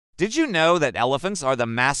Did you know that elephants are the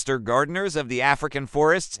master gardeners of the African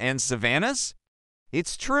forests and savannas?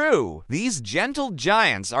 It's true. These gentle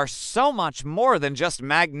giants are so much more than just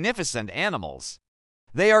magnificent animals.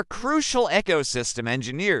 They are crucial ecosystem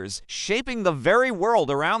engineers shaping the very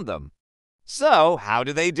world around them. So, how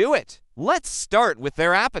do they do it? Let's start with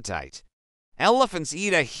their appetite. Elephants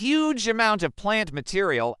eat a huge amount of plant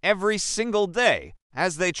material every single day.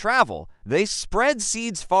 As they travel, they spread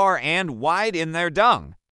seeds far and wide in their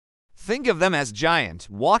dung. Think of them as giant,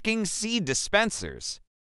 walking seed dispensers.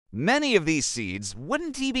 Many of these seeds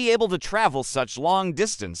wouldn't be able to travel such long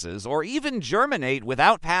distances or even germinate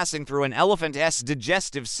without passing through an elephant's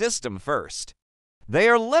digestive system first. They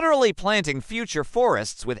are literally planting future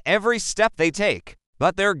forests with every step they take,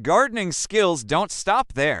 but their gardening skills don't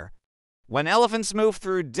stop there. When elephants move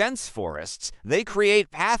through dense forests, they create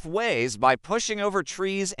pathways by pushing over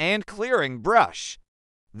trees and clearing brush.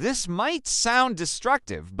 This might sound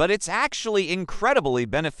destructive, but it's actually incredibly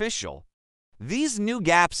beneficial. These new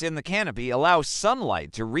gaps in the canopy allow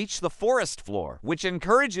sunlight to reach the forest floor, which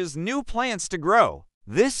encourages new plants to grow.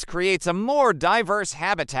 This creates a more diverse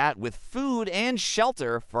habitat with food and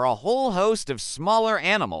shelter for a whole host of smaller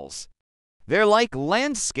animals. They're like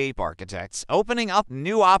landscape architects, opening up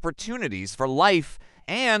new opportunities for life.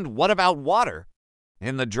 And what about water?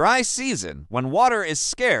 In the dry season, when water is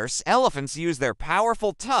scarce, elephants use their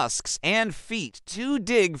powerful tusks and feet to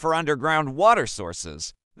dig for underground water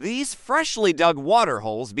sources. These freshly dug water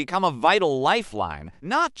holes become a vital lifeline,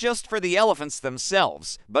 not just for the elephants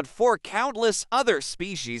themselves, but for countless other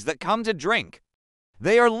species that come to drink.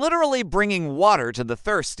 They are literally bringing water to the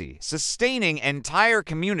thirsty, sustaining entire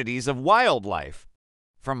communities of wildlife.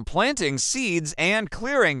 From planting seeds and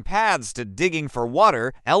clearing paths to digging for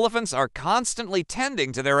water, elephants are constantly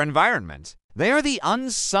tending to their environment. They are the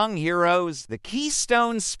unsung heroes, the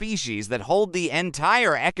keystone species that hold the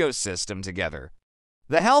entire ecosystem together.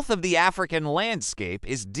 The health of the African landscape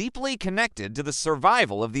is deeply connected to the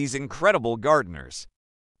survival of these incredible gardeners.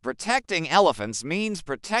 Protecting elephants means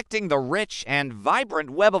protecting the rich and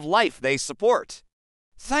vibrant web of life they support.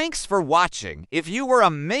 Thanks for watching. If you were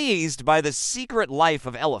amazed by the secret life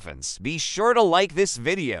of elephants, be sure to like this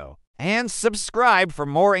video and subscribe for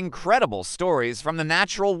more incredible stories from the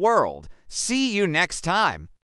natural world. See you next time.